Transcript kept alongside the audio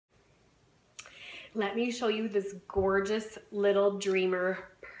let me show you this gorgeous little dreamer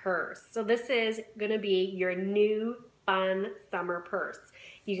purse. So this is gonna be your new fun summer purse.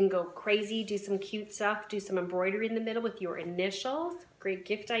 You can go crazy, do some cute stuff, do some embroidery in the middle with your initials. Great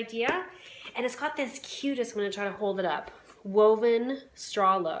gift idea. And it's got this cutest, I'm gonna try to hold it up, woven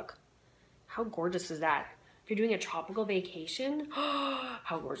straw look. How gorgeous is that? If you're doing a tropical vacation,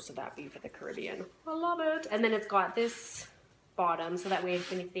 how gorgeous would that be for the Caribbean? I love it. And then it's got this bottom, so that way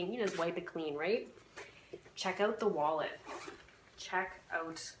if anything, you just wipe it clean, right? Check out the wallet. Check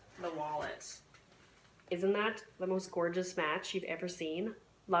out the wallet. Isn't that the most gorgeous match you've ever seen?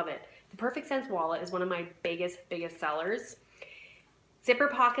 Love it. The Perfect Sense wallet is one of my biggest sellers. Zipper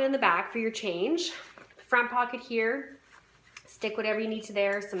pocket in the back for your change. Front pocket here. Stick whatever you need to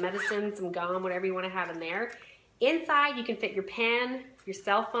there, some medicine, some gum, whatever you want to have in there. Inside you can fit your pen, your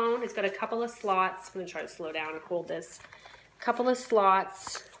cell phone. It's got a couple of slots. I'm going to try to slow down and hold this. Couple of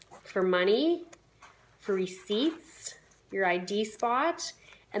slots for money, for receipts, your ID spot,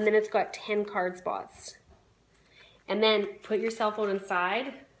 and then it's got 10 card spots. And then put your cell phone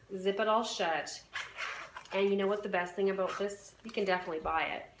inside, zip it all shut. And you know what the best thing about this? You can definitely buy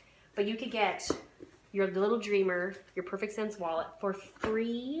it. But you could get your little dreamer, your Perfect Sense wallet for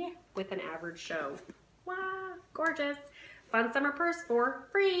free with an average show. Wow, gorgeous. Fun summer purse for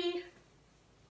free.